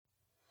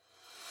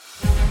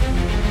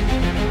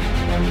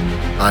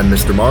I'm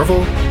Mr.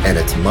 Marvel, and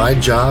it's my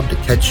job to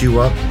catch you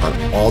up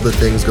on all the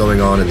things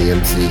going on in the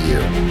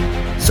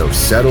MCU. So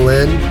settle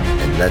in,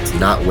 and let's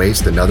not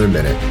waste another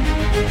minute.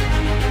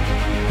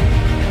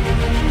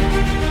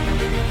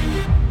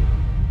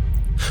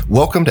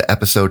 Welcome to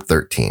episode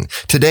 13.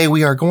 Today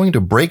we are going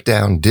to break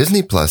down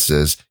Disney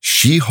Plus's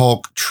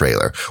She-Hulk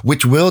trailer,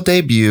 which will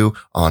debut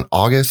on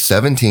August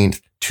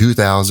 17th,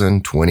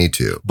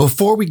 2022.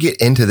 Before we get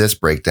into this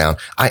breakdown,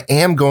 I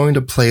am going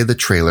to play the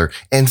trailer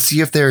and see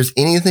if there's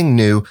anything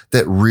new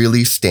that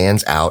really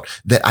stands out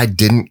that I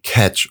didn't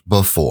catch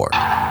before.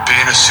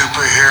 Being a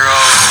superhero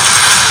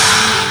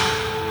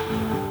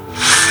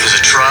is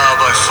a trial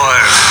by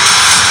fire.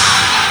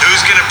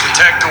 Who's gonna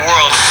protect the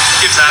world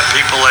if not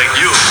people like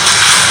you?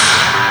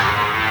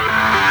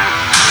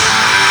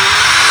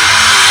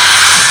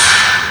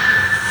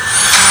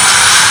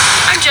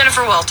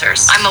 Jennifer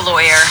Walters. I'm a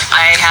lawyer.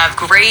 I have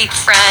great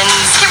friends.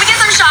 Can we get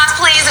some shots,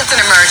 please? It's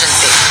an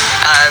emergency.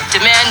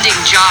 Demanding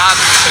job.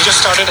 We just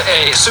started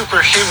a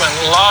superhuman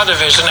law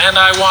division, and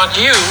I want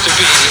you to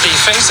be the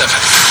face of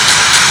it.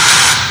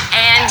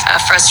 And a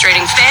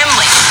frustrating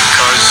family.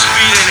 Because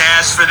we didn't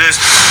ask for this,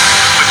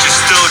 but you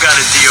still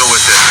gotta deal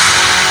with it.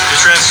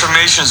 The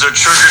transformations are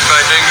triggered by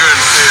anger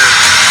and fear.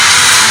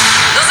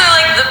 Those are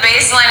like the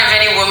baseline of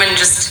any woman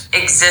just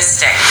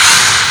existing.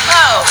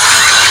 Oh.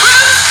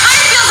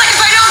 It feels like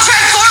if I don't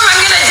transform, I'm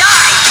gonna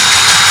die.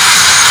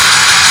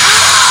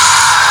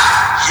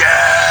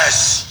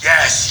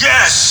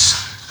 Yes.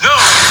 No.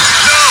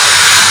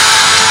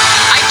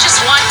 I just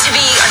want to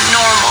be a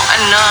normal,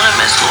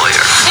 anonymous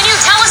lawyer. Can you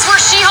tell us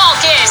where She-Hulk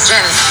is?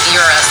 Jen,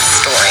 you're a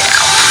story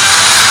now.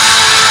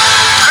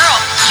 Girl,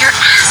 your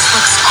ass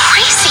looks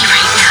crazy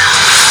right now.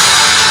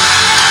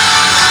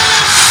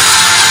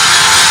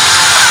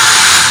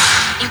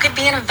 You could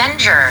be an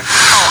Avenger.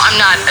 Oh, I'm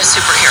not a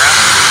superhero.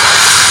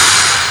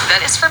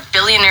 That is for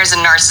billionaires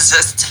and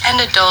narcissists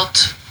and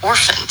adult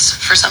orphans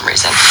for some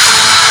reason.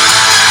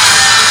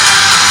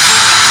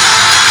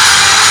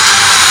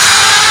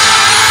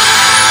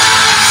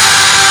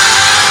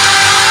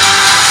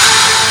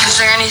 Is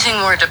there anything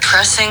more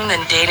depressing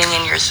than dating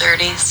in your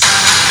 30s?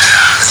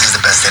 Yeah, this is the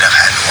best date I've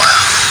had in a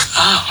while.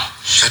 Oh.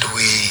 Should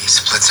we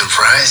split some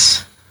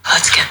fries?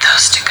 Let's get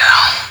those to go.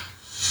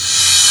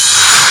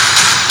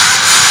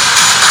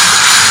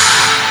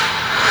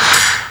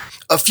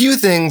 A few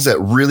things that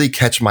really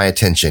catch my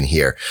attention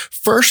here.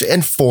 First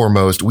and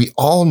foremost, we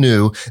all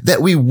knew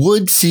that we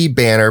would see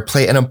Banner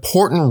play an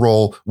important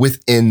role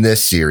within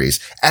this series,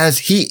 as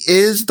he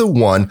is the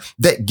one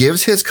that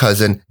gives his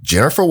cousin,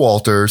 Jennifer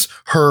Walters,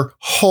 her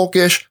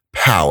Hulkish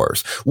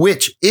powers,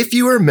 which, if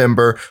you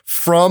remember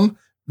from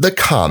the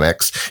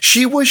comics,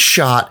 she was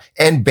shot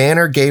and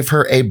Banner gave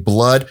her a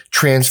blood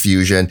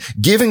transfusion,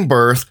 giving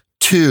birth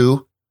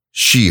to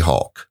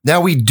She-Hulk. Now,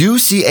 we do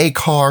see a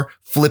car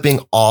flipping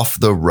off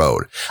the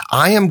road.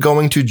 I am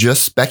going to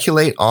just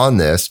speculate on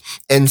this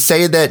and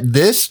say that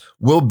this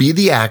will be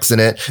the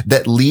accident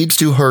that leads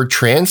to her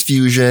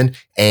transfusion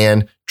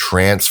and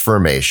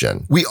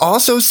transformation. We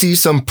also see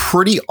some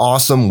pretty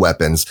awesome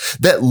weapons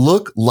that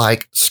look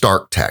like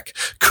Stark Tech.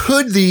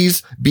 Could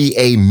these be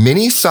a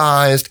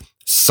mini-sized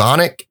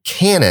sonic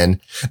cannon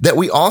that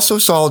we also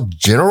saw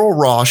General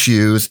Ross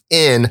use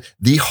in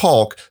the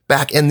Hulk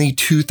back in the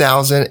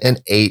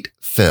 2008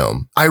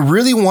 film? I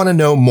really want to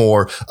know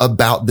more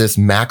about this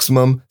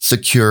maximum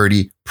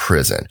security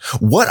prison.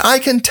 What I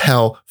can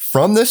tell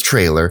from this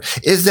trailer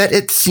is that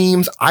it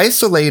seems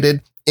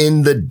isolated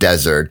in the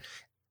desert,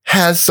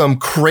 has some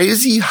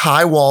crazy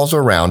high walls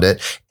around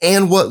it,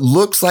 and what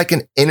looks like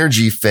an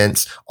energy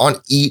fence on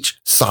each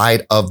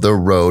side of the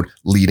road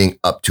leading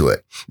up to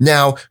it.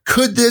 Now,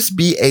 could this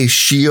be a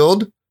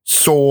shield,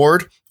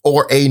 sword,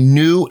 or a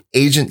new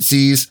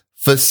agency's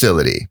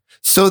facility?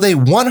 So they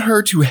want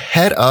her to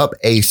head up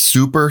a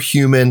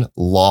superhuman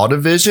law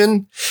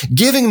division,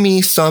 giving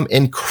me some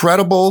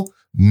incredible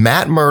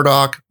Matt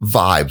Murdock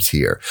vibes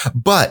here.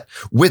 But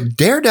with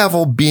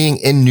Daredevil being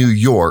in New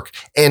York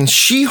and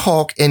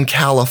She-Hulk in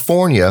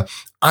California,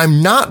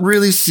 I'm not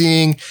really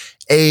seeing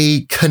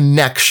a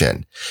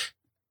connection.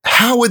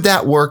 How would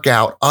that work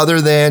out other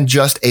than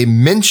just a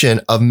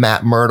mention of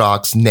Matt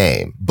Murdock's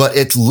name? But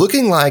it's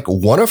looking like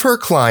one of her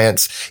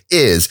clients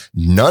is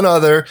none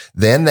other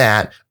than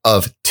that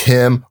of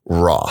Tim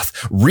Roth,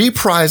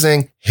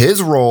 reprising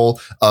his role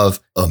of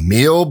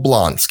Emil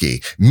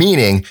Blonsky,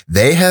 meaning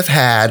they have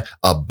had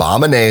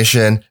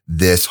Abomination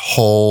this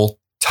whole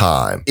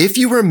time. If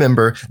you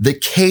remember the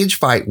cage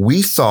fight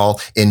we saw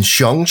in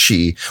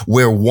Shang-Chi,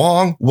 where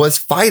Wong was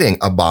fighting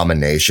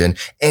Abomination,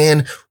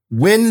 and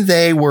when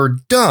they were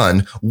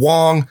done,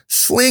 Wong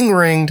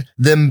sling-ringed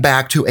them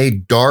back to a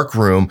dark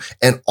room,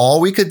 and all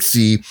we could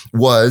see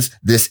was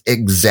this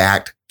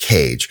exact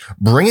cage,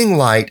 bringing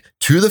light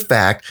to the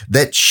fact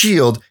that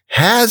S.H.I.E.L.D.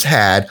 has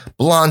had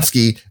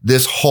Blonsky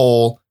this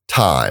whole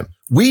time.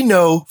 We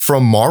know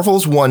from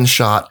Marvel's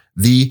one-shot,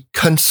 The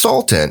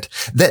Consultant,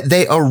 that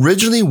they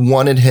originally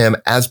wanted him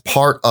as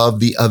part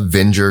of the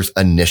Avengers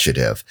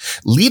Initiative,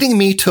 leading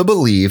me to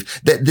believe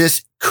that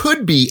this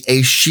could be a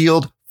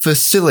S.H.I.E.L.D.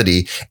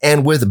 facility.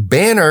 And with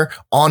Banner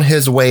on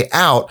his way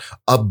out,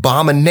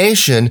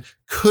 Abomination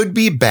could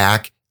be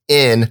back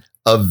in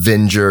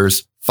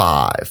Avengers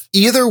 5.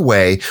 Either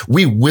way,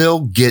 we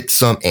will get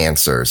some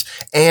answers.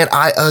 And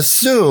I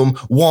assume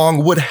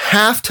Wong would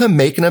have to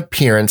make an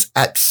appearance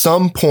at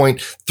some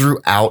point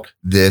throughout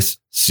this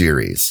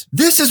series.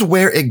 This is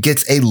where it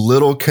gets a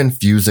little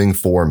confusing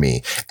for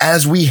me,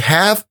 as we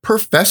have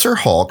Professor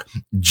Hulk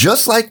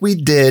just like we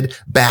did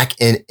back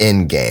in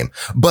Endgame.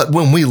 But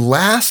when we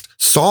last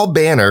saw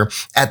Banner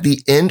at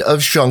the end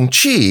of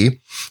Shang-Chi,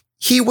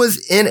 he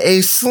was in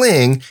a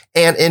sling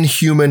and in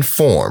human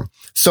form.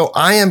 So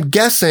I am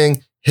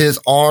guessing his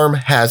arm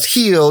has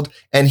healed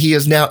and he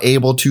is now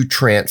able to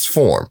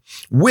transform,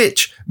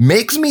 which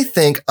makes me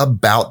think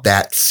about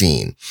that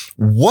scene.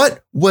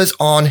 What was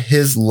on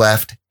his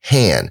left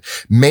hand?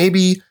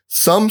 Maybe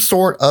some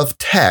sort of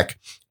tech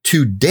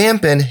to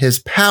dampen his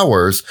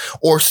powers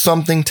or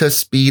something to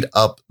speed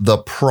up the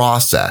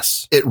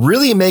process. It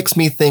really makes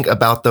me think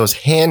about those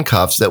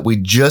handcuffs that we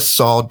just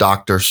saw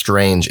Doctor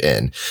Strange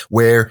in,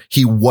 where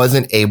he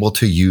wasn't able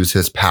to use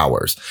his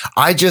powers.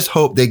 I just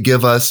hope they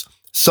give us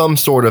some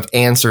sort of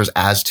answers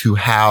as to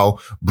how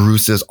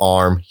Bruce's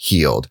arm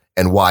healed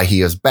and why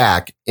he is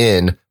back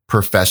in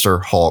Professor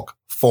Hulk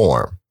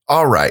form.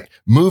 All right,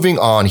 moving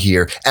on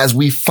here as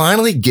we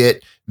finally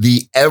get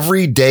the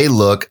everyday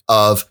look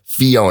of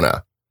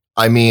Fiona.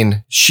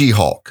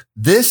 She-Hulk.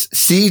 This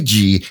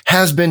CG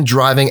has been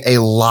driving a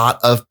lot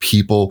of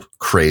people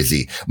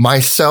crazy,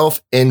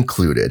 myself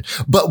included.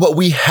 But what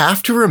we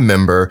have to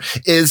remember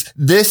is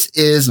this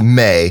is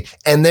May,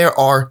 and there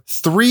are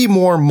 3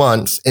 more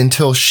months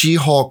until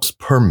She-Hulk's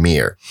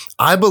premiere.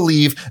 I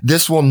believe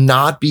this will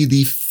not be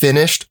the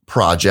finished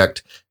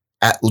project.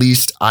 At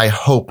least I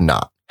hope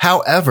not.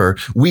 However,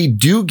 we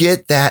do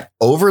get that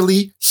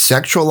overly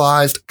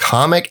sexualized,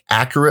 comic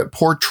accurate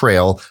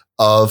portrayal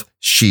of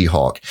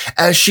She-Hulk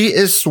as she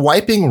is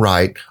swiping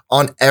right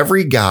on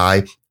every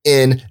guy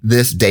in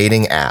this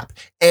dating app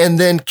and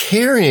then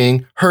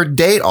carrying her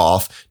date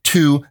off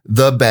to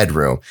the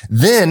bedroom.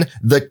 Then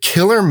the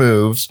killer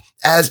moves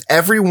as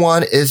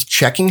everyone is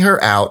checking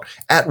her out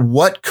at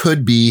what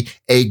could be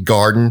a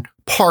garden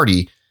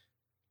party.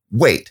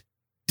 Wait,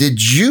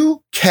 did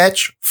you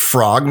catch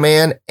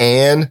Frogman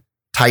and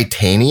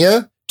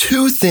Titania?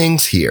 2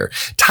 things here.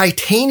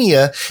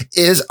 Titania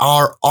is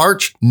our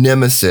arch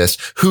nemesis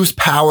whose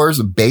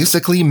powers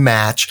basically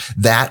match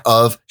that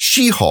of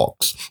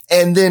She-Hulk's.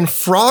 And then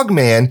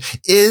Frogman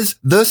is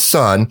the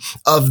son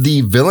of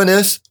the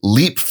villainous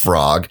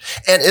Leapfrog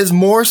and is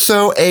more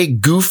so a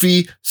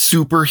goofy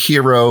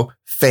superhero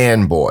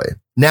fanboy.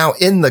 Now,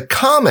 in the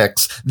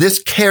comics,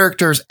 this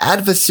character's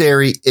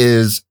adversary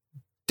is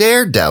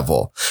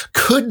Daredevil.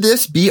 Could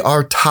this be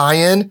our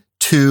tie-in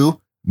to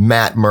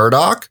Matt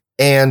Murdock?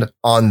 And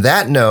on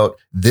that note,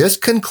 this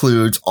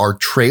concludes our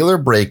trailer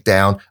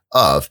breakdown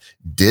of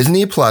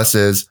Disney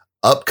Plus's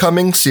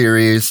upcoming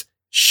series,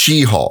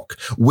 She-Hulk,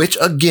 which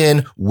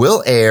again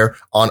will air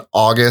on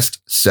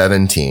August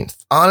 17th.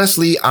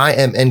 Honestly, I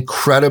am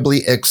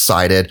incredibly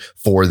excited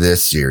for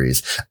this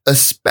series,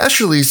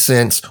 especially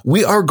since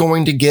we are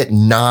going to get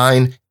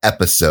 9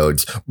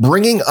 episodes,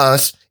 bringing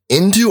us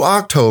into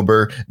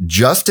October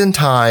just in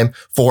time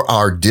for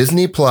our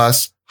Disney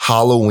Plus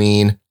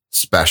Halloween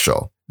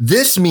special.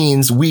 This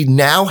means we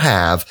now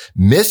have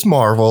Ms.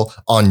 Marvel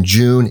on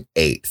June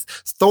 8th,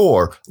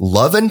 Thor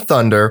Love and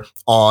Thunder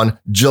on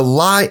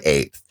July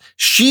 8th,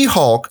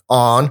 She-Hulk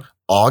on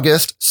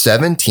August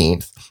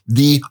 17th,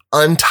 the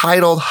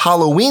Untitled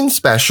Halloween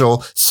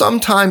special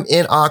sometime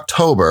in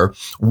October,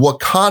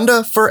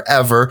 Wakanda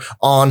Forever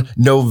on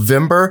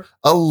November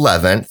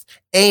 11th,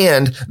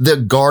 and the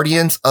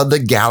Guardians of the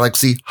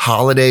Galaxy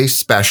holiday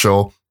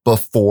special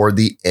before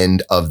the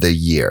end of the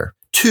year,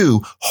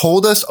 to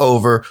hold us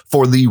over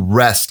for the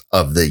rest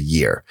of the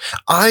year.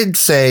 I'd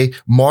say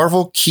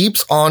Marvel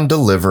keeps on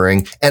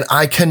delivering, and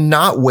I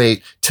cannot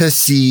wait to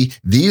see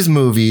these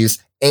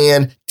movies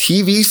and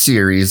TV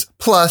series,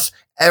 plus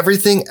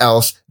everything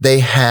else they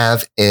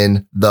have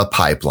in the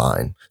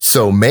pipeline.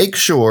 So make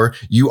sure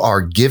you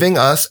are giving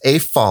us a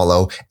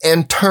follow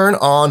and turn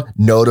on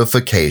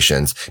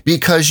notifications,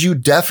 because you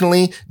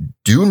definitely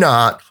do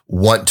not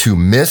want to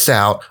miss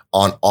out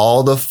on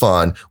all the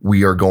fun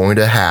we are going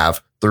to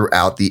have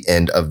throughout the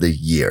end of the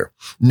year.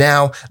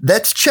 Now,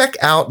 let's check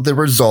out the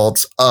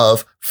results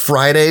of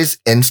Friday's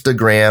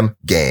Instagram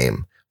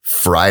game,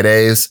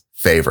 Friday's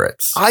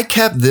Favorites. I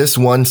kept this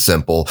one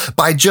simple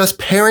by just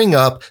pairing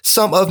up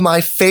some of my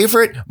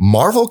favorite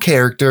Marvel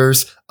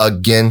characters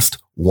against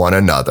one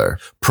another.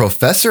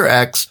 Professor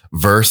X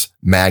versus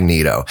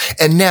Magneto.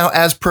 And now,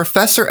 as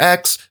Professor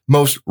X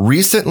most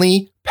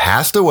recently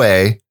passed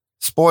away,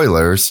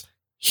 spoilers,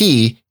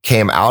 he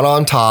came out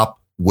on top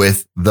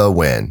with the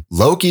win.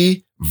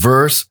 Loki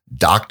versus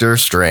Doctor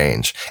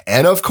Strange.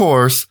 And of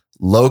course,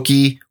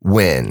 Loki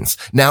wins.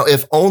 Now,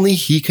 if only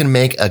he can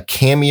make a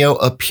cameo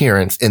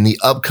appearance in the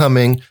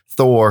upcoming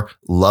Thor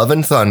Love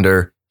and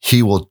Thunder,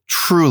 he will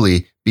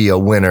truly be a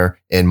winner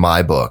in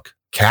my book.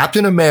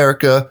 Captain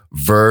America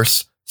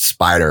versus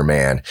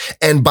Spider-Man.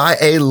 And by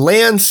a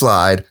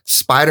landslide,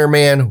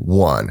 Spider-Man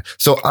won.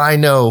 So I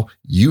know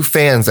you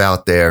fans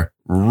out there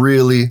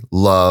really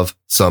love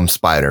some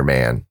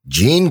Spider-Man.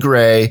 Jean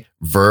Grey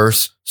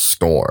versus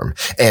Storm.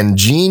 And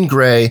Jean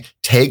Grey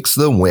takes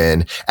the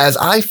win, as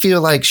I feel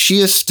like she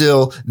is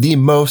still the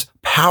most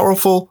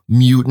powerful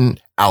mutant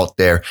out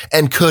there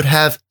and could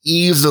have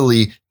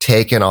easily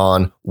taken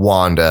on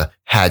Wanda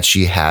had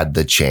she had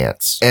the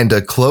chance. And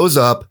to close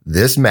up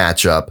this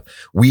matchup,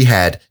 we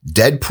had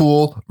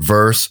Deadpool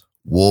versus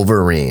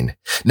Wolverine.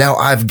 Now,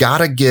 I've got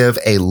to give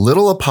a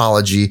little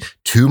apology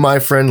to my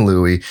friend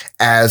Louie,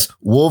 as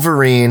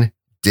Wolverine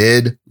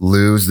did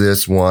lose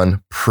this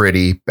one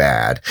pretty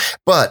bad.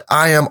 But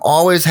I am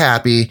always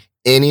happy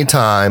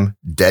anytime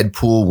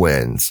Deadpool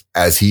wins,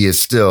 as he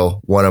is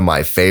still one of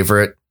my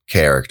favorite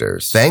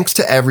characters. Thanks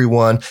to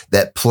everyone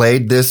that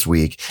played this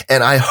week,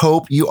 and I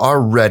hope you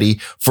are ready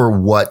for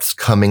what's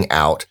coming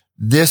out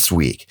this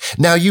week.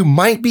 Now, you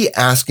might be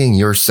asking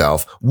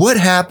yourself, what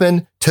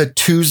happened to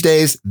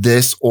Tuesday's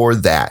This or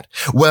That?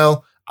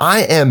 Well,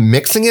 I am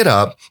mixing it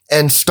up,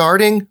 and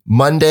starting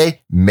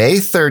Monday, May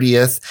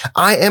 30th,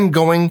 I am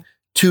going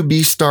to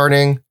be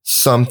starting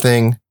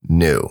something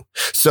new.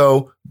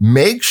 So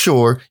make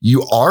sure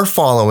you are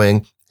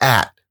following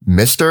at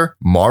Mr.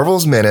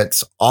 Marvel's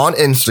Minutes on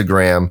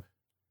Instagram,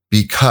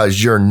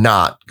 because you're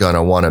not going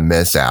to want to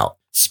miss out.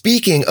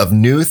 Speaking of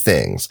new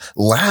things,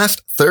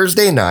 last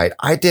Thursday night,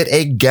 I did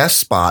a guest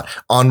spot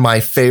on my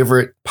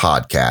favorite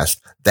podcast.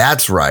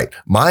 That's right.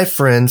 My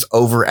friends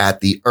over at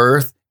the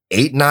Earth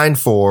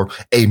 894,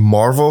 a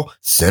Marvel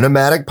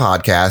cinematic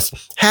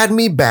podcast, had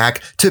me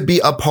back to be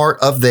a part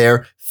of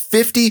their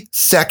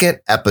 52nd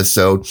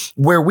episode,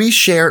 where we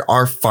shared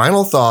our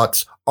final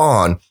thoughts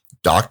on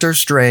Doctor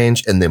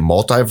Strange and the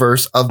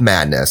Multiverse of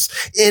Madness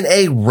in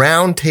a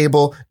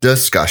roundtable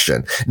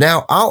discussion.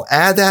 Now, I'll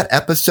add that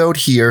episode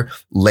here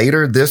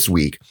later this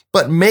week,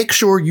 but make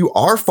sure you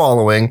are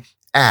following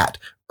at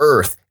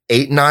Earth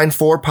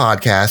 894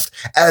 podcast,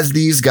 as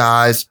these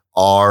guys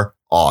are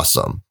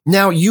awesome.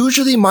 Now,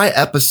 usually my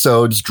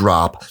episodes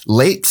drop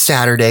late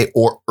Saturday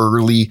or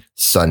early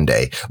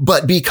Sunday,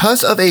 but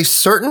because of a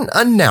certain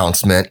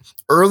announcement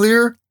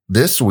earlier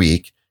this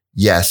week,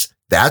 yes,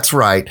 that's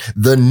right,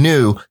 the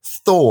new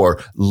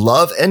Thor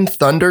Love and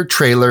Thunder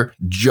trailer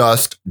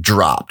just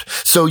dropped.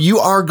 So you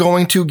are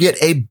going to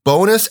get a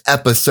bonus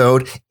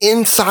episode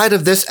inside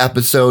of this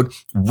episode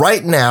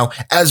right now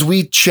as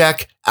we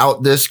check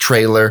out this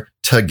trailer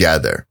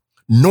together.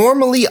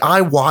 Normally,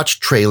 I watch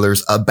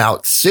trailers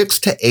about 6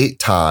 to 8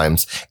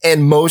 times,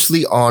 and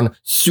mostly on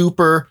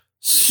super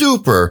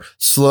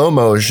slow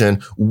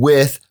motion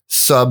with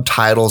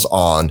subtitles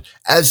on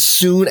as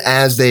soon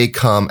as they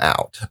come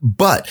out.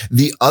 But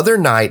the other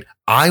night,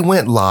 I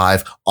went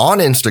live on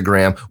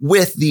Instagram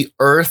with the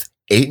Earth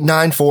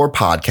 894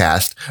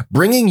 podcast,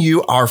 bringing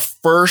you our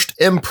first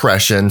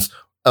impressions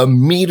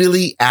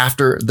immediately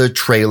after the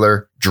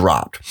trailer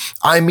dropped.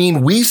 I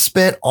mean, we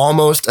spent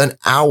almost an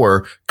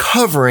hour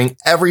covering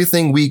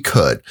everything we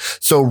could.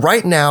 So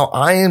right now,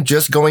 I am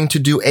just going to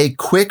do a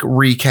quick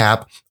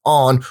recap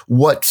on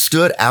what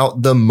stood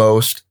out the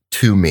most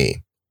to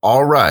me.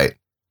 All right,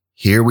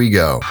 here we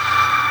go.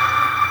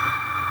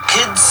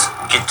 Kids,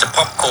 get your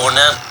popcorn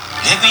out.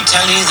 Let me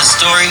tell you the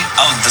story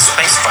of the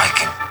space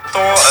Viking,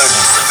 Thor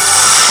Odinson.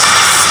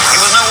 He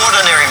was no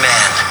ordinary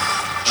man.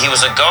 He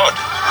was a god.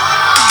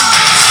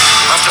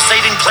 After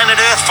saving planet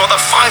Earth for the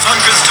 500th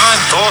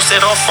time, Thor set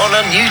off on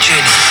a new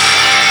journey.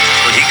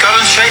 When he got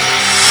in shape,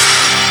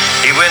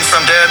 he went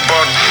from dad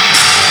bod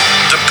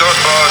to god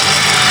bod.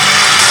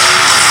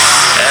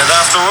 And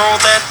after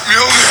all that, he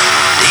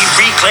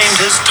reclaimed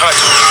his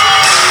title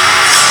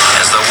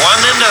as the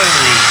one and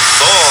only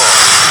Thor.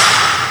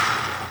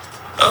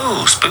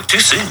 Oh, spoke too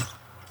soon.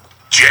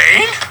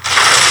 Jane?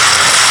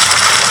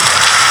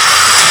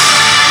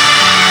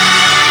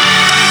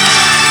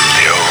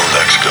 The old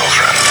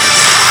ex-girlfriend.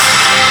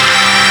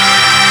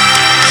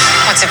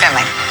 What's it been,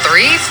 like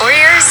 3, 4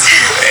 years?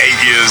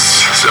 8 years,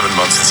 7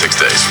 months and 6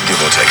 days,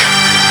 give or take. Am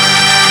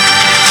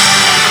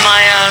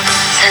I,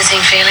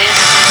 sensing feelings?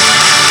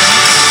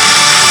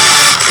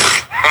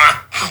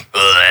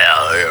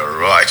 Well, you're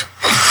right.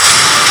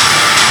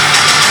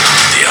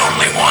 The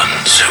only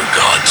ones who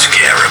gods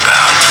care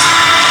about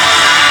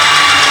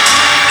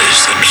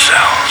is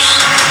themselves.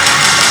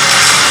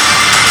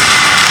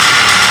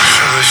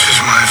 So this is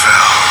my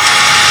vow.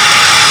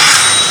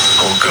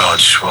 All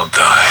gods will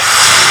die.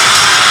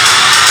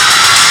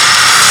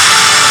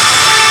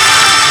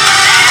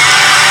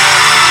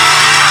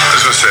 I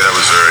was going to say that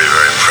was very,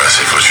 very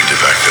impressive what you did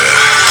back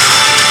there.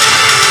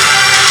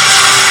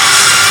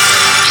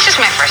 He's just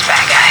my first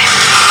bad guy.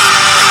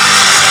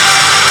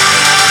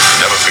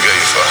 Never forget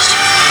your first.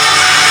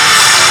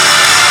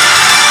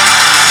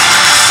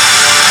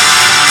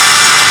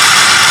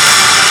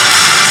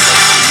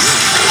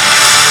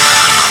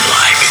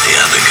 Unlike the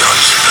other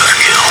gods of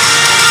Earthkill,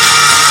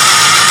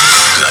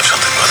 I have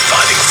something worth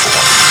fighting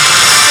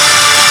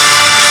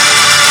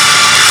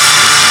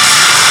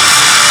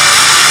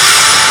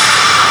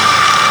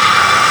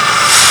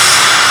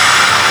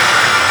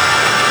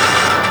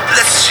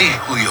see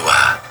who you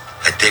are.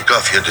 I take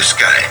off your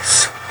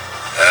disguise.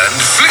 And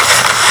flick.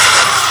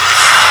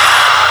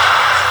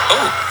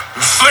 Oh,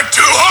 you flick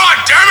too hard,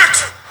 damn it!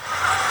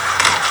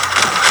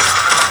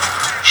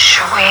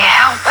 Should we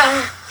help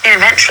him?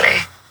 Eventually.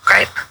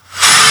 Great.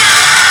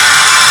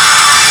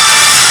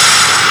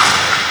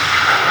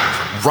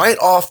 Right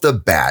off the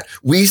bat,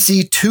 we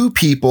see two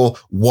people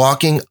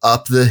walking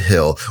up the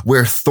hill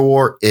where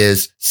Thor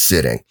is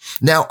sitting.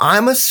 Now,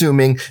 I'm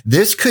assuming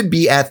this could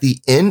be at the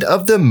end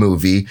of the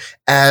movie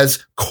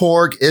as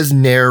Korg is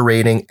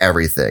narrating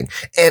everything.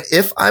 And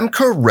if I'm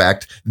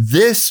correct,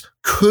 this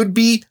could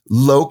be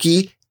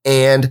Loki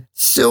and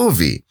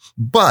Sylvie.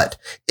 But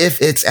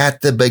if it's at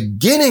the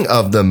beginning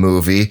of the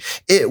movie,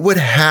 it would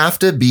have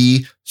to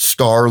be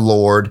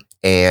Star-Lord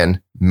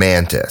and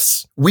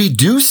Mantis. We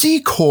do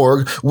see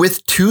Korg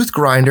with Tooth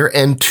Grinder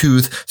and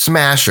Tooth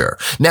Smasher.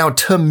 Now,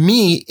 to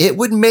me, it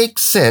would make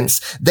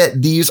sense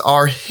that these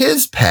are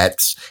his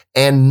pets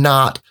and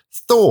not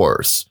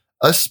Thor's,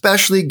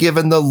 especially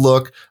given the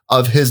look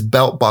of his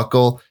belt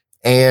buckle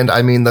and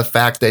the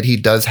fact that he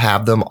does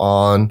have them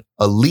on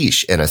a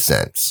leash in a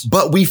sense.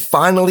 But we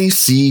finally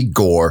see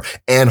Gorr,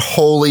 and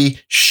holy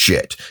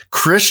shit,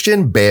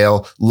 Christian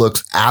Bale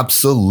looks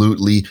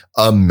absolutely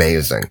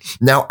amazing.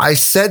 Now, I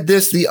said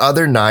this the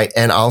other night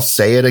and I'll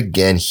say it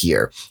again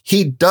here.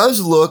 He does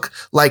look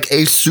like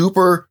a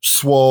super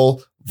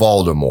swole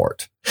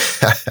Voldemort.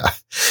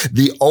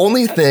 The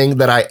only thing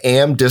that I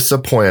am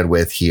disappointed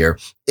with here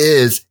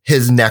is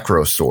his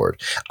Necro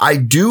Sword. I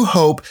do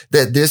hope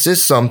that this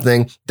is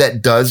something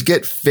that does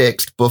get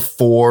fixed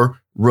before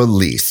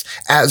release.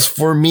 As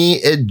for me,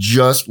 it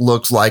just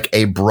looks like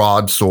a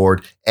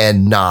broadsword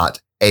and not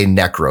a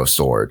Necro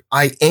Sword.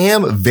 I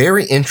am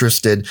very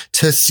interested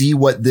to see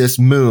what this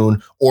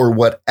moon or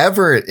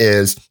whatever it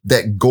is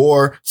that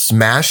Gorr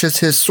smashes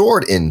his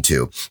sword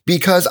into,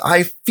 because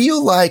I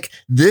feel like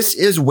this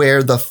is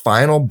where the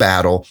final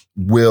battle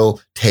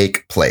will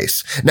take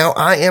place. Now,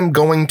 I am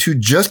going to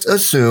just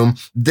assume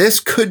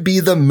this could be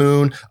the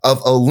moon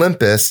of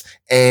Olympus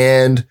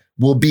and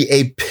will be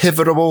a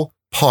pivotal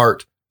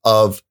part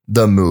of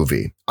the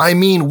movie.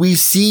 We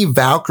see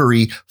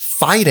Valkyrie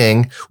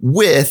fighting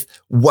with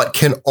what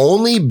can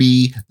only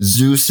be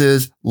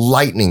Zeus's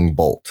lightning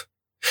bolt.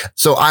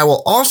 So I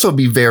will also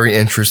be very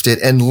interested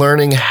in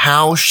learning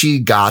how she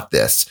got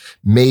this.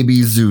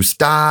 Maybe Zeus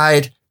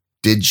died.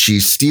 Did she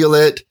steal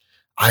it?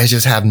 I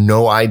just have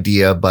no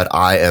idea, but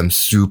I am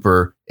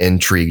super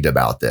intrigued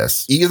about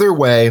this. Either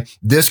way,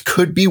 this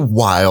could be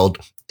wild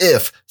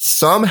if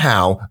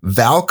somehow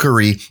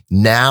Valkyrie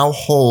now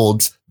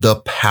holds the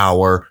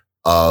power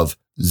of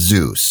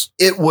Zeus.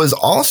 It was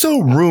also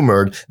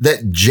rumored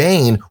that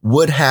Jane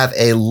would have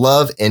a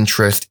love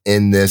interest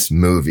in this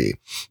movie,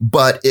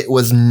 but it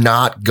was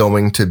not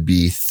going to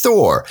be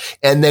Thor.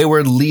 And they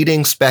were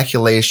leading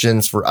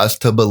speculations for us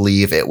to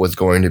believe it was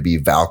going to be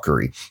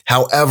Valkyrie.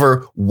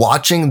 However,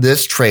 watching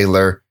this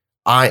trailer,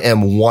 I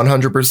am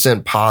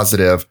 100%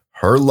 positive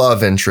her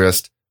love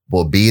interest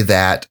will be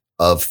that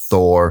of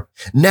Thor.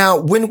 Now,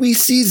 when we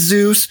see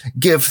Zeus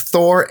give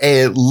Thor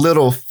a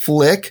little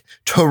flick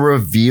to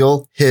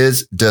reveal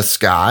his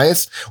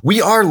disguise,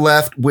 we are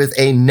left with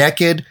a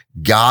naked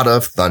god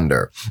of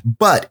thunder.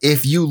 But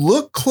if you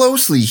look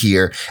closely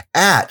here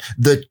at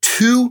the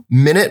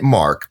 2-minute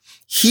mark,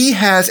 he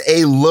has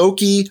a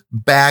Loki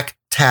back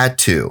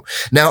tattoo.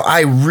 Now,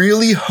 I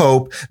really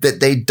hope that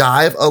they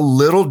dive a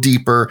little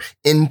deeper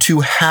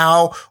into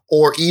how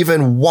or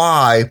even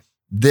why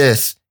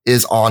this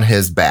is on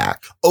his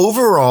back.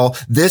 Overall,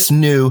 this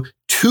new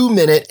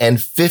 2-minute and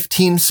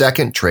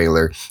 15-second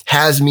trailer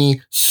has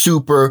me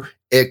super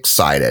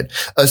excited,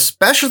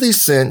 especially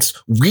since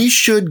we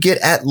should get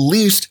at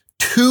least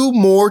 2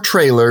 more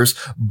trailers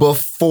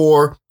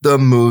before the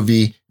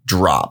movie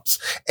drops.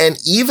 And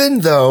even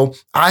though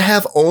I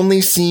have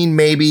only seen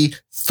maybe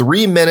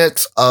 3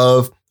 minutes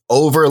of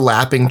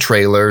overlapping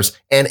trailers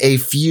and a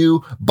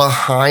few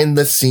behind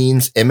the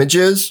scenes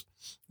images,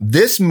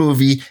 this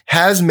movie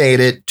has made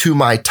it to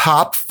my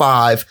top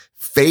 5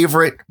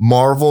 favorite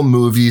Marvel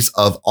movies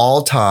of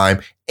all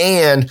time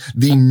and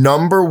the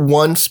number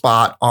 1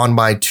 spot on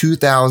my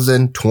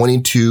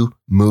 2022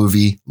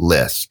 movie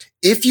list.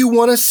 If you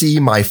want to see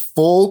my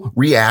full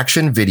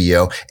reaction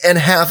video and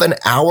have an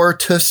hour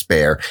to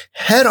spare,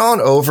 head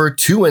on over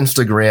to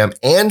Instagram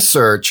and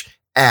search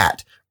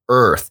at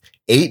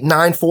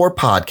Earth894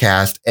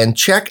 Podcast and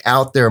check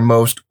out their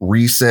most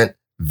recent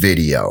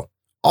video.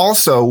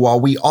 Also,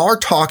 while we are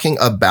talking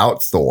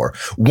about Thor,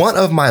 one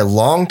of my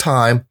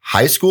longtime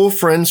high school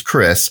friends,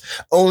 Chris,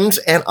 owns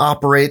and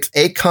operates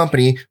a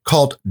company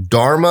called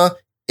Dharma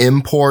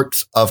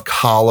Imports of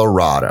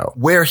Colorado,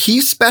 where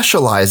he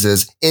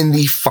specializes in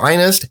the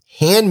finest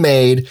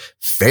handmade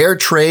fair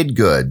trade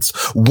goods.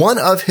 One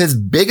of his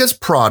biggest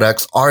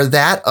products are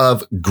that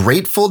of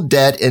Grateful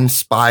Dead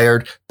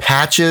inspired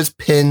patches,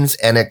 pins,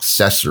 and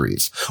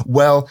accessories.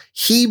 Well,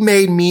 he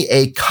made me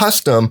a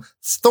custom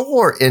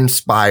Thor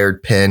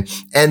inspired pin,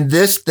 and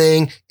this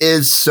thing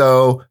is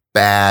so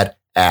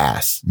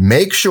badass.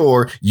 Make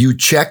sure you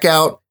check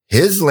out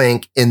his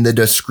link in the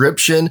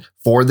description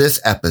for this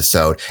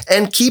episode,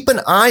 and keep an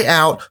eye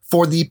out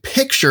for the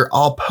picture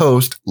I'll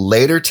post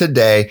later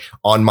today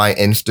on my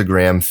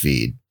Instagram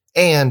feed.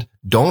 And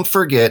don't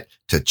forget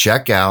to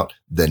check out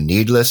the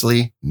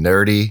Needlessly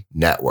Nerdy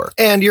Network.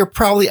 And you're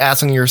probably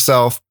asking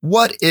yourself,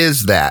 what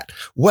is that?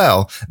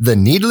 Well, the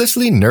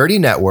Needlessly Nerdy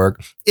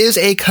Network is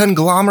a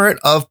conglomerate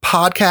of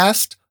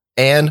podcasts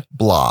and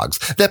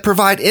blogs that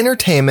provide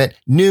entertainment,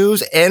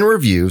 news, and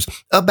reviews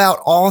about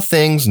all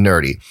things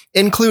nerdy,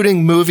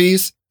 including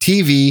movies,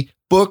 TV,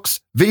 books,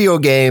 video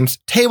games,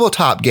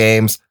 tabletop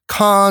games,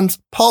 cons,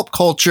 pulp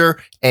culture,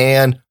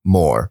 and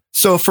more.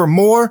 So for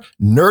more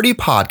nerdy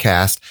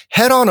podcasts,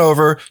 head on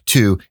over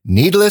to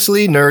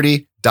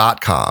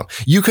needlesslynerdy.com.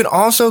 You can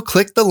also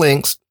click the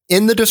links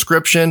in the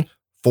description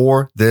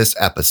for this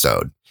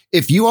episode.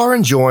 If you are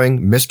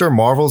enjoying Mr.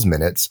 Marvel's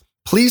Minutes,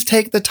 please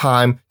take the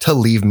time to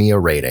leave me a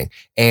rating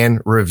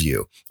and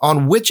review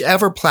on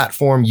whichever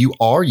platform you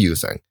are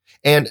using.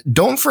 And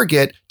don't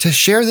forget to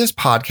share this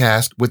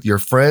podcast with your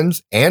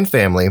friends and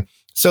family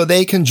so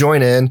they can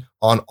join in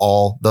on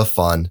all the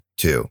fun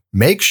too.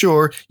 Make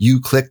sure you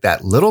click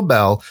that little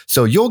bell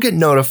so you'll get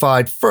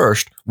notified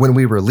first when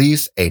we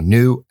release a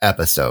new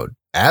episode.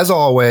 As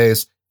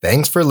always,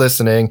 thanks for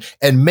listening,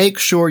 and make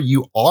sure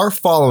you are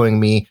following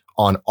me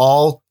on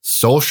all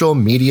social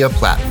media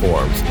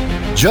platforms.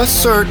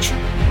 Just search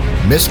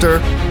Mr.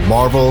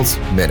 Marvel's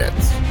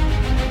Minutes.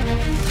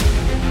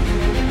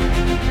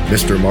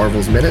 Mr.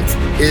 Marvel's Minutes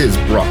is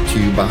brought to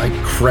you by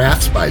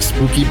Crafts by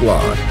Spooky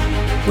Blonde,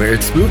 where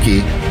it's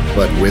spooky,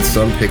 but with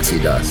some pixie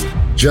dust.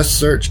 Just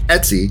search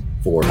Etsy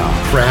for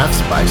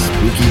Crafts by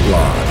Spooky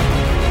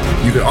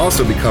Blonde. You can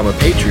also become a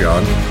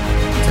Patreon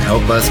to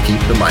help us keep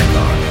the mic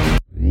on.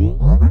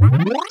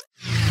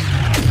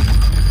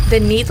 The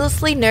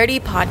Needlessly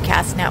Nerdy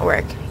Podcast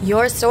Network,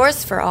 your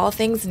source for all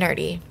things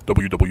nerdy.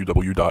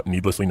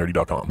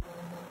 www.needlesslynerdy.com.